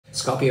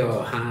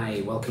Scorpio,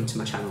 hi, welcome to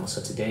my channel.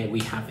 So today we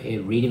have a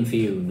reading for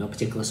you, no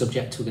particular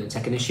subject. We're going to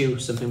take an issue,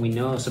 something we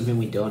know, something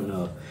we don't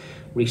know,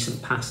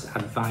 recent past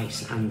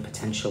advice and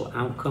potential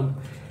outcome.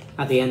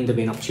 At the end there'll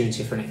be an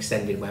opportunity for an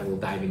extended where we'll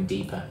dive in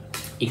deeper.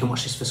 You can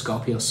watch this for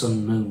Scorpio,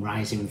 Sun, Moon,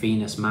 Rising,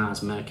 Venus,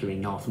 Mars, Mercury,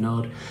 North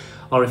Node,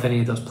 or if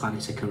any of those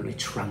planets are currently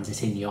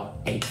transiting your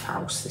 8th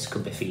house, this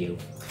could be for you.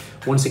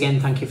 Once again,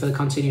 thank you for the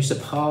continued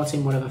support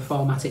in whatever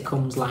format it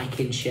comes,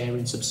 liking,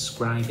 sharing,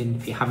 subscribing.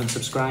 If you haven't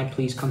subscribed,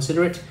 please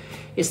consider it.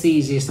 It's the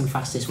easiest and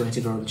fastest way to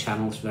grow the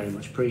channel, it's very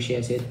much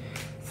appreciated.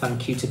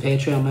 Thank you to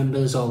Patreon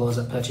members, all those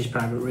that purchase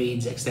private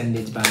reads,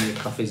 extended, buy me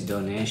coffees,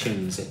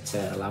 donations. It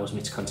allows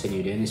me to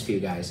continue doing this for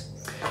you guys.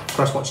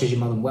 Cross watchers, you're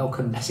more than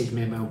welcome. Message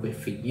me will be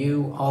for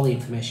you. All the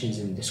information is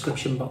in the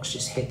description box.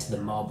 Just hit the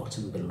more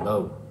button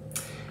below.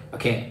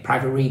 Okay,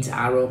 private reads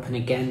are open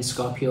again,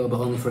 Scorpio, but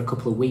only for a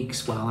couple of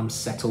weeks while I'm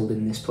settled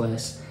in this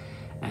place.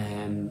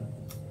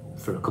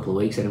 For a couple of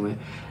weeks anyway.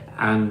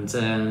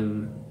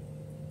 And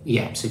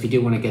yeah, so if you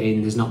do want to get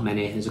in, there's not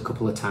many. There's a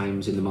couple of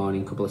times in the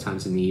morning, a couple of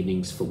times in the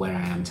evenings for where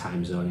I am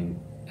time zone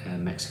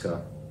in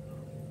Mexico.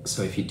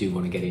 So if you do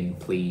want to get in,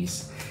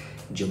 please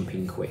jump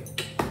in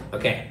quick.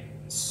 Okay,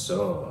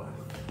 so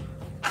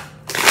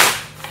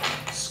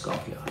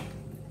Scorpio,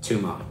 2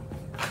 more.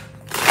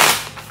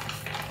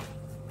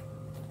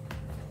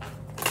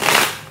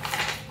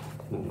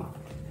 One more.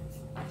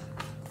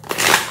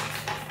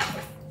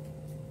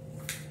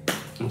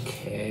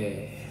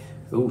 Okay.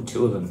 Ooh,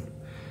 2 of them.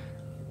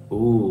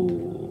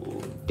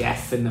 Ooh,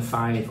 Death and the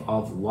 5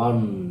 of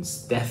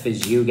Wands. Death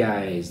is you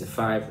guys. The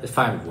five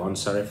of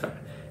Wands. Sorry,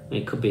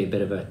 it could be a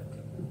bit of a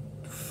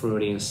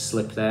Freudian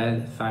slip there.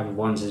 The 5 of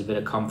Wands is a bit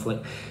of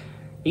conflict.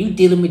 Are you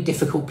dealing with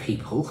difficult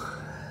people,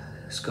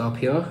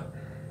 Scorpio?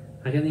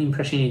 I get the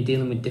impression you're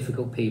dealing with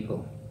difficult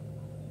people.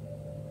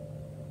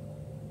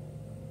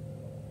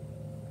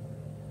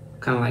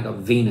 Kind of like got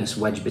Venus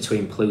wedged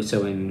between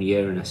Pluto and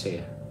Uranus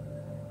here.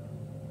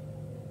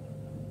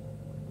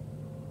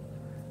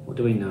 What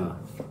do we know?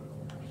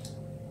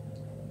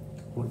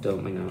 What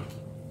don't we know?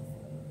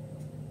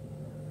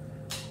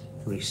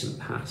 Recent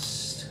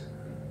past.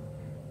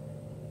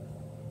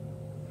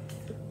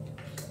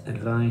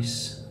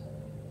 Advice.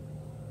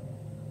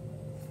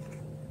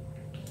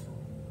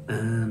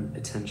 And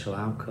potential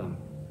outcome.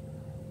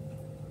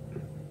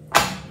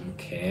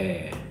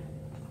 Okay.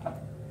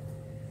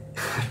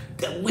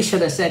 I wish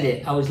I'd have said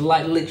it. I was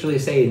like literally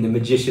saying the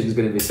Magician's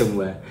going to be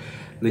somewhere.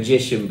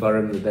 Magician,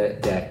 bottom of the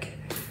deck.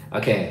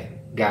 Okay.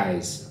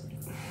 Guys,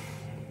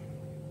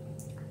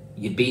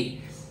 you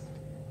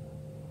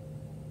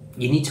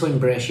need to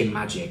embrace your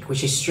magic,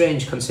 which is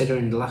strange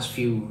considering the last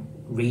few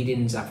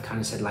readings I've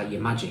kind of said like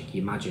your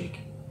magic,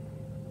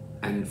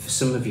 and for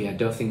some of you I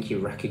don't think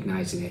you're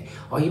recognizing it,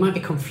 or you might be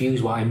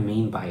confused what I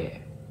mean by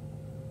it.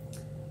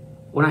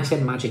 When I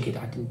said magic,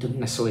 I didn't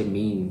necessarily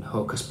mean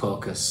hocus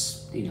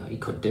pocus. You know, you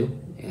could do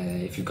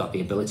if you've got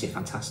the ability,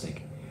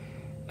 fantastic.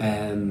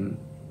 I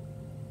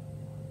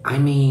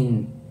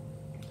mean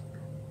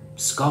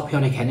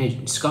Scorpionic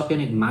energy,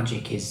 Scorpionic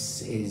magic is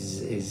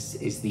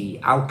the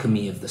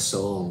alchemy of the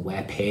soul,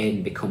 where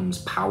pain becomes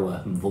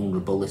power and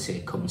vulnerability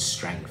becomes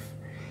strength.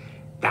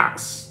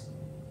 That's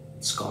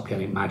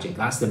Scorpionic magic.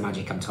 That's the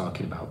magic I'm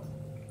talking about.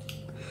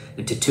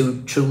 And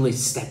to truly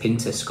step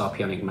into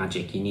Scorpionic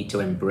magic, you need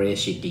to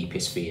embrace your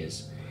deepest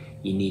fears.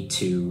 You need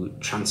to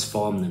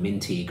transform them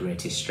into your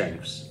greatest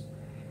strengths,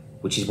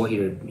 which is what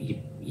you're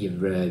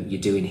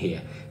doing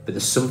here. But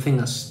there's something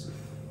that's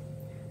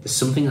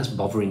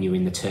bothering you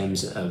in the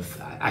terms of,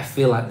 I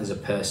feel like there's a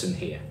person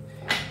here.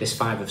 This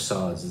 5 of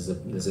Swords,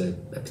 there's a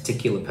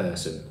particular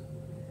person.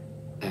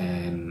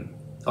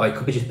 Or it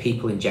could be just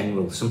people in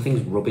general.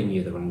 Something's rubbing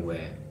you the wrong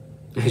way.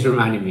 It's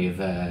reminding me of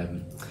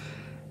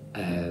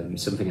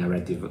something I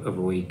read the other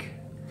week.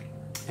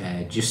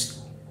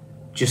 Just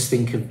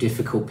think of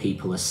difficult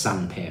people as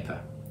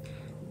sandpaper.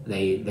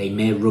 They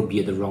may rub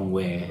you the wrong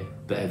way,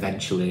 but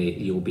eventually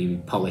you'll be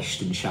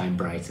polished and shine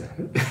brighter.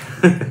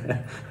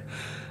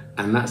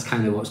 And that's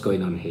kind of what's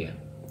going on here.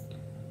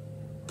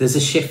 There's a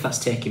shift that's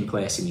taking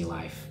place in your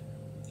life,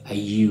 a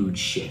huge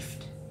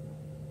shift.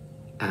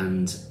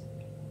 And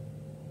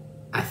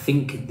I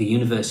think the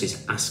universe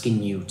is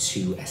asking you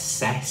to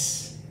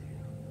assess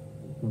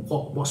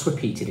what's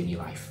repeated in your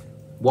life.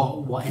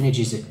 What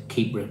energies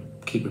keep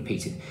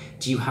repeating?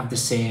 Do you have the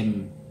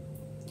same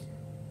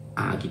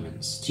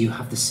arguments? Do you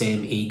have the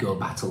same ego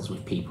battles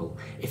with people?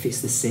 If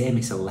it's the same,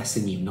 it's a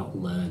lesson you've not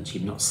learned,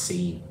 you've not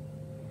seen.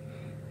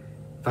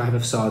 5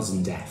 of Swords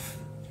and Death.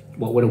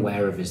 What we're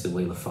aware of is the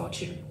Wheel of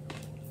Fortune.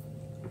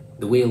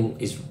 The wheel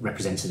is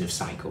representative of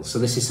cycles, so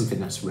this is something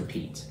that's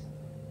repeat.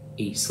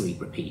 Eat, sleep,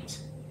 repeat.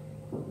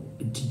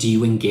 Do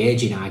you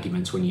engage in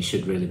arguments when you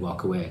should really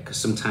walk away? Because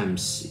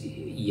sometimes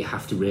you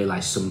have to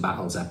realise some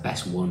battles are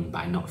best won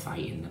by not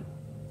fighting them.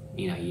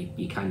 You know,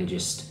 you kind of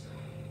just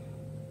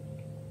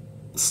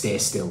stay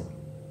still,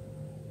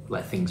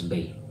 let things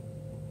be.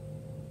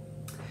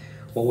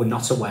 What we're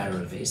not aware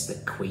of is the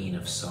Queen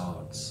of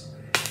Swords.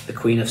 The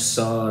Queen of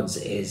Swords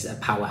is a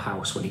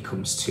powerhouse when it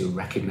comes to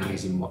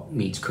recognising what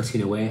needs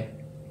cutting away.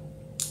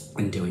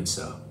 and doing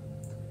so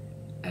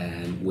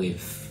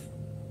with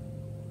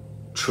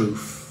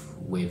truth,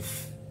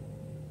 with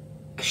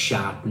a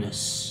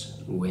sharpness,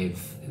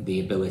 with the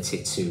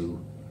ability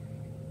to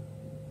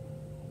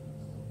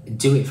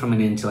do it from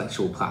an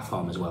intellectual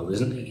platform as well.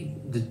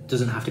 There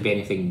doesn't have to be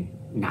anything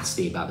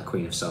nasty about the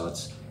Queen of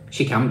Swords.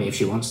 She can be if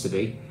she wants to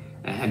be,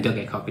 and don't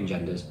get caught up in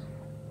genders.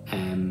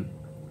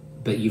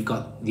 But you've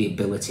got the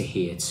ability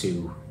here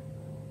to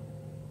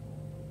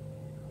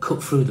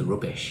cut through the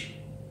rubbish,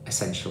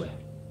 essentially.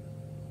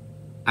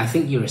 I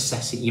think you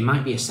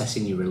might be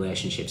assessing your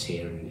relationships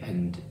here,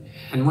 and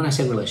when I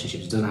say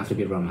relationships, it doesn't have to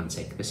be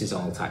romantic. This is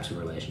all types of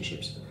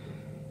relationships.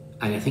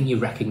 And I think you're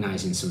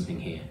recognizing something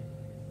here,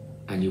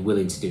 and you're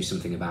willing to do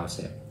something about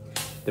it.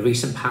 The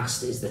recent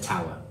past is the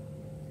Tower.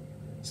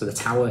 So the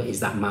Tower is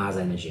that Mars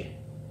energy.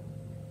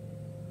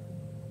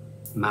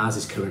 Mars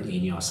is currently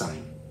in your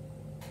sign,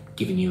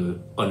 giving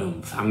you an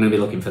oomph. I'm going to be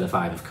looking for the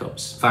Five of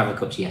Cups. Five of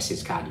Cups, yes,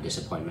 it's kind of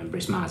disappointment, but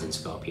it's Mars in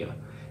Scorpio.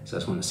 So I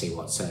just want to see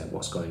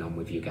what's going on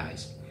with you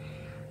guys.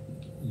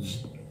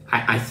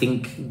 I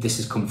think this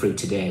has come through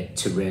today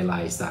to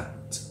realise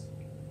that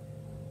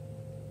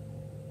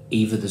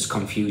either there's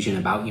confusion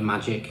about your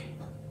magic,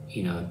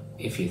 you know,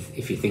 if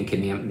you're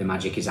thinking the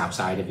magic is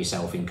outside of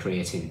yourself in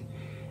creating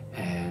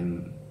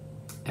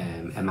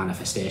a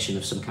manifestation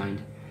of some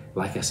kind.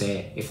 Like I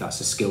say, if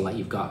that's a skill that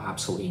you've got,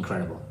 absolutely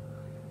incredible.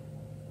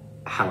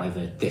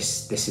 However,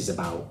 this is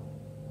about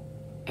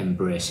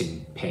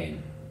embracing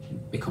pain,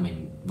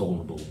 becoming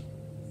vulnerable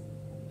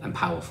and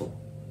powerful.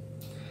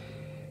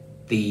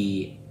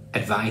 The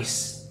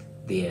advice,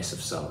 the Ace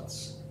of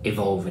Swords,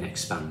 evolve and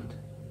expand.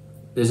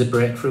 There's a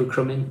breakthrough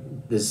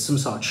coming. There's some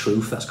sort of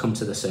truth that's come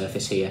to the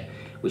surface here,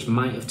 which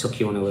might have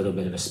took you on a little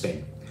bit of a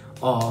spin,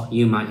 or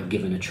you might have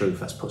given a truth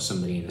that's put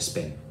somebody in a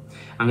spin.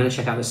 I'm going to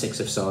check out the Six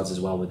of Swords as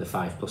well with the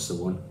 5 plus the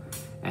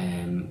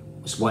 1.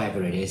 So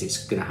whatever it is,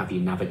 it's going to have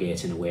you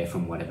navigating away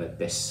from whatever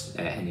this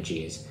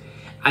energy is.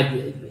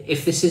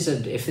 If this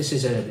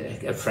is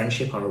a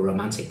friendship or a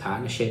romantic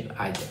partnership,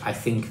 I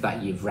think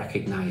that you've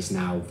recognised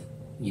now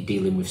you're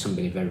dealing with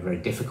somebody very, very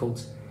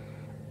difficult,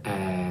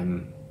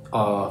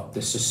 or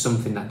there's just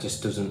something that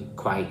just doesn't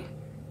quite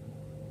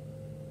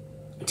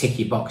tick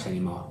your box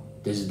anymore.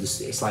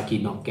 It's like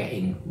you're not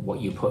getting what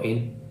you put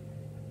in,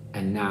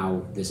 and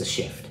now there's a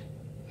shift.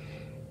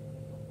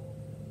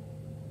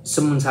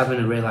 Someone's having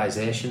a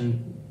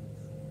realisation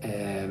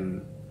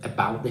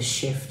about this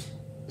shift,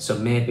 so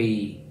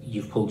maybe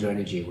you've pulled your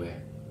energy away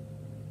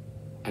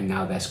and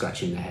now they're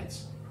scratching their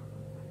heads.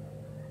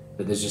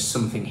 But there's just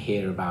something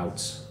here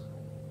about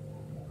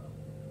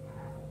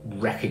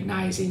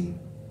recognising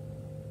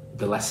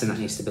the lesson that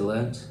needs to be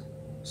learned,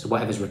 so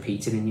whatever's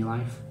repeated in your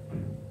life,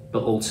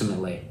 but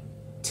ultimately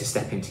to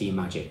step into your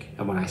magic.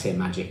 And when I say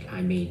magic,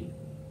 I mean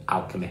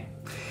alchemy.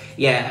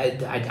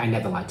 Yeah, I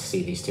never like to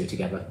see these two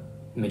together.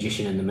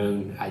 Magician and the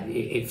moon,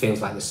 it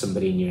feels like there's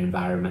somebody in your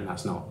environment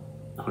that's not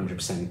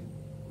 100%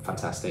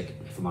 fantastic,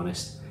 if I'm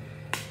honest.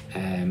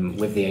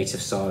 With the Eight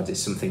of Swords, it's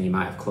something you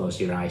might have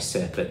closed your eyes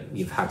to, but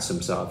you've had some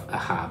sort of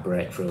aha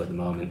breakthrough at the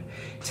moment.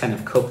 10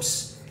 of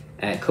Cups,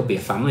 could be a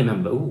family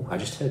member. Ooh, I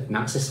just heard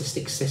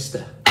narcissistic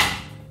sister.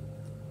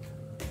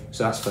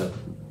 So that's for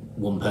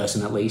one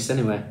person at least,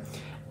 anyway.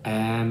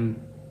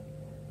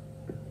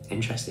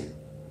 Interesting.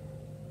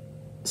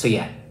 So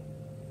yeah,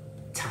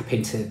 tap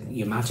into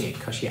your magic,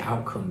 because your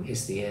outcome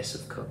is the Ace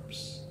of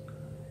Cups.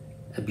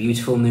 A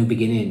beautiful new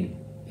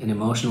beginning, an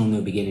emotional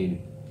new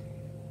beginning,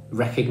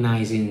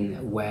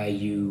 recognizing where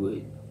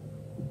you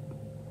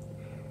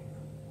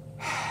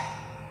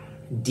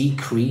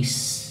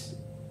decrease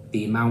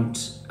the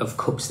amount of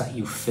cups that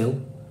you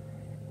fill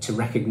to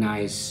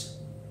recognize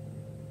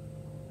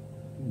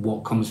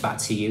what comes back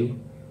to you,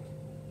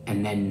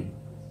 and then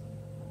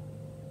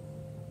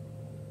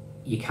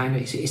you kind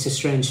of, it's a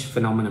strange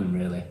phenomenon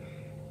really,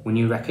 when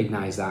you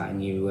recognize that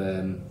and you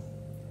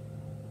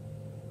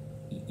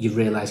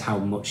realize how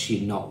much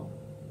you've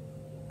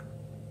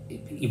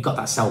got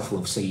that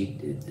self-love, so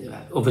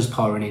others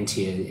pouring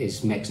into you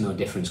makes no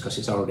difference because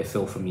it's already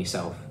filled from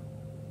yourself.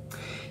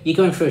 You're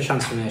going through a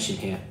transformation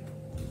here.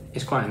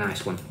 It's quite a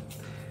nice one,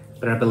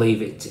 but I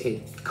believe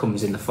it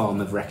comes in the form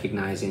of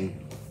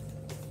recognizing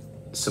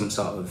some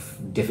sort of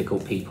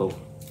difficult people.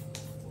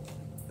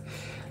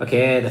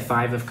 Okay, the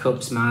 5 of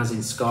Cups, Mars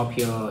in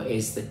Scorpio,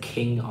 is the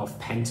King of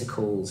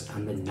Pentacles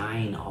and the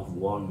 9 of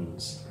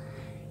Wands.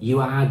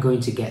 You are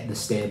going to get the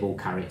stable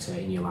character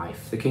in your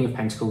life. The King of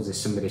Pentacles is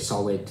somebody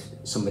solid,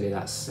 somebody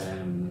that's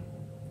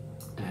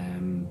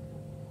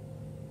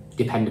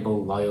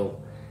dependable,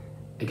 loyal.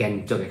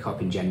 Again, don't get caught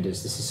up in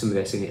genders. This is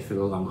somebody that's in it for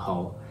the long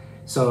haul.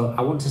 So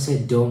I want to say,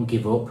 don't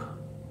give up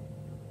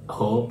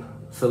hope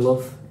for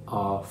love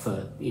or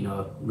for,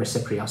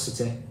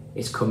 reciprocity.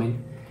 It's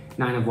coming.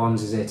 9 of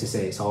Wands is here to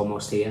say it's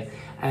almost here.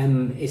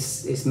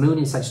 It's Moon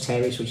in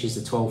Sagittarius, which is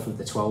the 12th of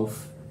the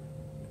 12th.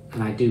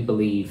 And I do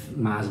believe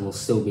Mars will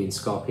still be in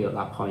Scorpio at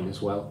that point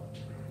as well.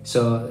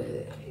 So,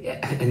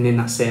 and in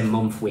that same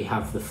month, we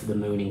have the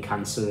Moon in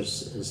Cancer,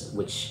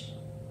 which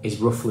is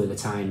roughly the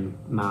time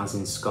Mars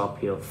in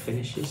Scorpio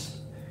finishes.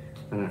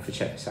 I'm gonna have to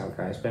check this out,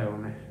 guys, bear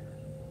with me.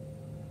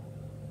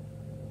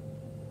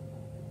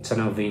 So I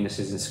know Venus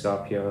is in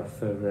Scorpio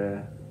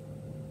for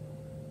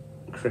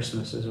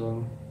Christmas as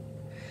well.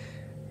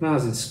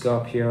 Mars in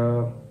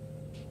Scorpio.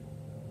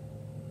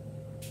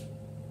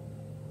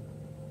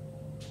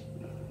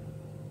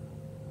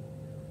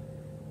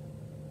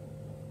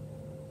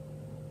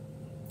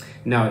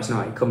 No, it's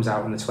not. It comes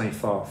out on the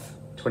 24th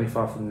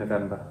of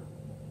November.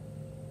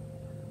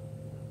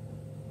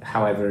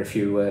 However, if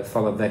you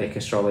follow Vedic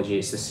astrology,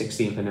 it's the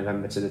 16th of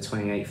November to the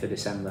 28th of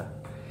December.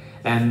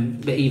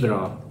 But either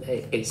or,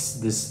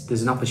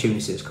 there's an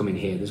opportunity that's coming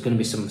here. There's going to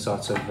be some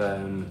sort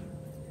of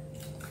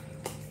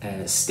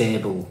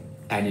stable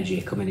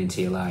energy coming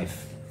into your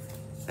life,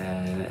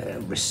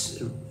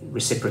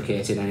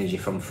 reciprocated energy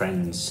from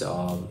friends,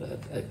 or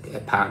a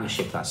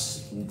partnership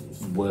that's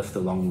worth the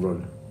long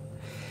run.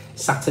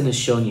 Saturn has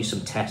shown you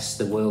some tests.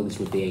 The world is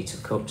with the Eight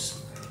of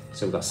Cups.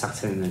 So we've got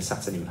Saturn and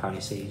Saturn in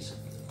Pisces.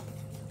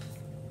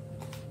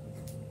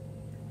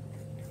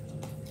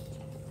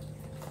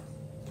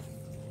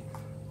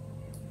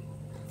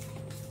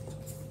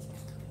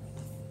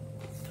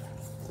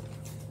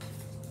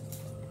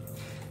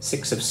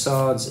 Six of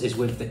Swords is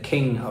with the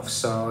King of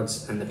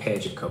Swords and the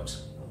Page of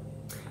Cups.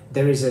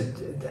 There is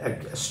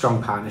a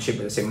strong partnership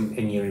that's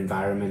in your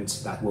environment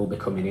that will be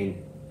coming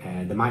in.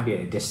 There might be at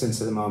a distance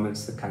at the moment,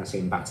 so they're kind of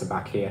seeing back to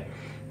back here.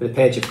 But the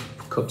Page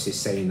of Cups is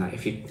saying that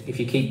if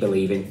you keep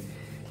believing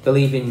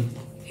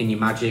in your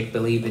magic,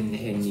 believing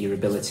in your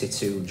ability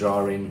to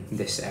draw in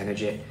this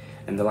energy,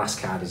 and the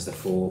last card is the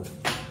Fool.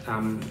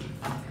 I'm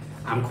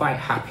quite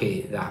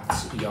happy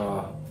that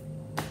you're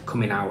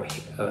coming out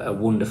a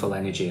wonderful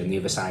energy on the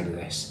other side of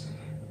this.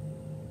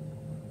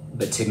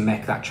 But to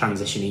make that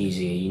transition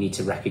easier, you need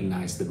to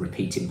recognise the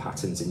repeating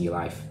patterns in your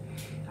life.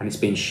 And it's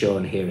been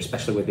shown here,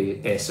 especially with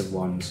the Ace of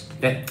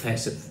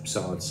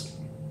Swords.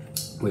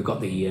 We've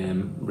got the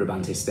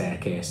romantic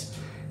staircase.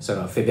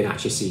 So a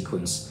Fibonacci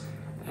sequence,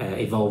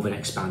 evolve and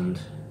expand.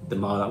 The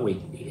more that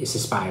it's a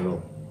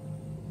spiral.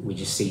 We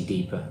just see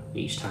deeper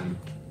each time.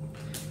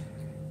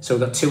 So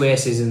we've got two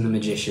aces in the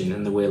Magician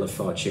and the Wheel of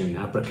Fortune.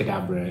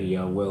 Abracadabra,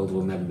 your world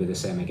will never be the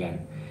same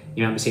again.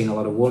 You might be seeing a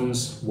lot of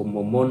ones, 1,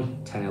 1,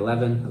 1, 10,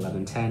 11,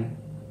 11, 10.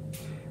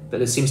 But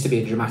there seems to be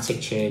a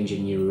dramatic change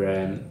in your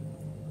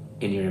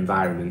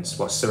environments.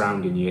 What's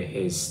surrounding you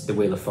is the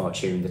Wheel of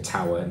Fortune, the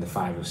Tower, and the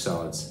Five of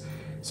Swords.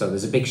 So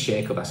there's a big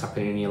shake-up that's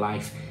happening in your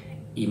life.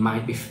 It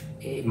might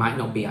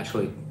not be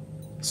actually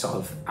sort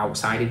of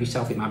outside of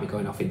yourself, it might be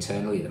going off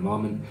internally at the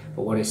moment,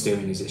 but what it's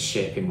doing is it's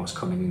shaping what's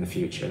coming in the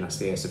future, and that's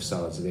the Ace of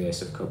Swords, the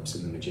Ace of Cups,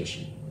 and the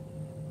Magician.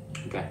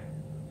 Okay?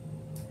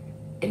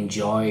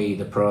 Enjoy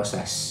the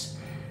process,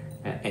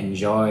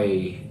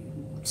 enjoy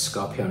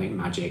Scorpionic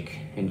magic,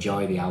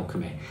 enjoy the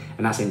alchemy.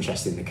 And that's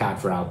interesting, the card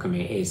for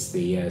alchemy is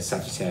the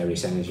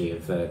Sagittarius energy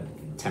of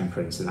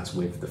temperance, and that's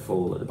with the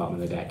Fool at the bottom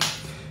of the deck.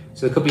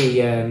 So there could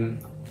be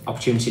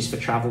opportunities for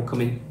travel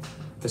coming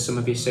for some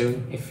of you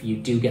soon. If you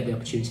do get the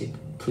opportunity,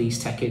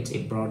 please take it.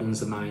 It broadens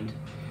the mind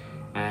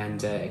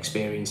and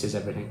experiences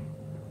everything.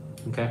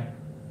 Okay?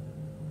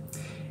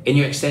 In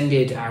your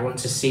extended, I want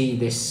to see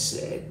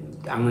this.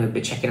 I'm going to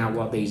be checking out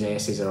what these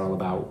aces are all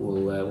about.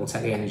 We'll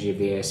take the energy of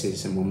the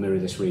aces and we'll mirror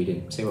this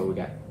reading, see what we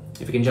get.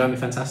 If you can join me,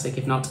 fantastic.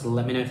 If not,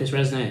 let me know if this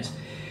resonates.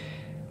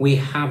 We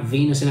have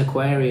Venus in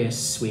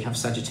Aquarius, we have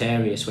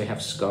Sagittarius, we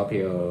have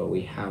Scorpio,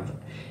 we have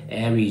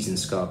Aries in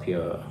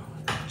Scorpio,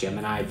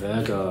 Gemini,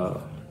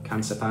 Virgo,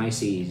 Cancer,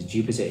 Pisces,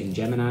 Jupiter in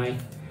Gemini,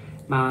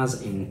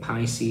 Mars in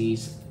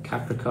Pisces,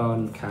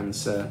 Capricorn,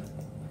 Cancer,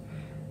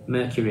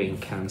 Mercury in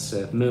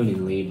Cancer, Moon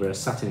in Libra,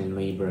 Saturn in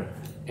Libra,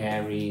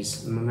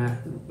 Aries,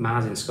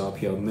 Mars in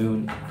Scorpio,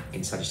 Moon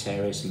in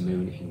Sagittarius, and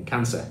Moon in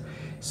Cancer.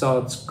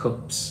 Swords,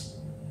 Cups,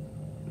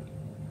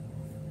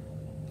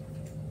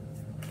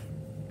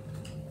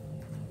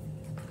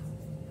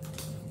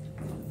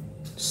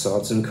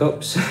 Swords and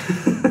Cups,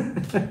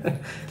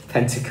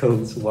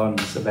 Pentacles,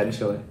 Wands,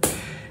 eventually.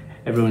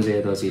 Everyone's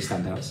here, those are your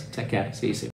standouts. Take care, see you soon.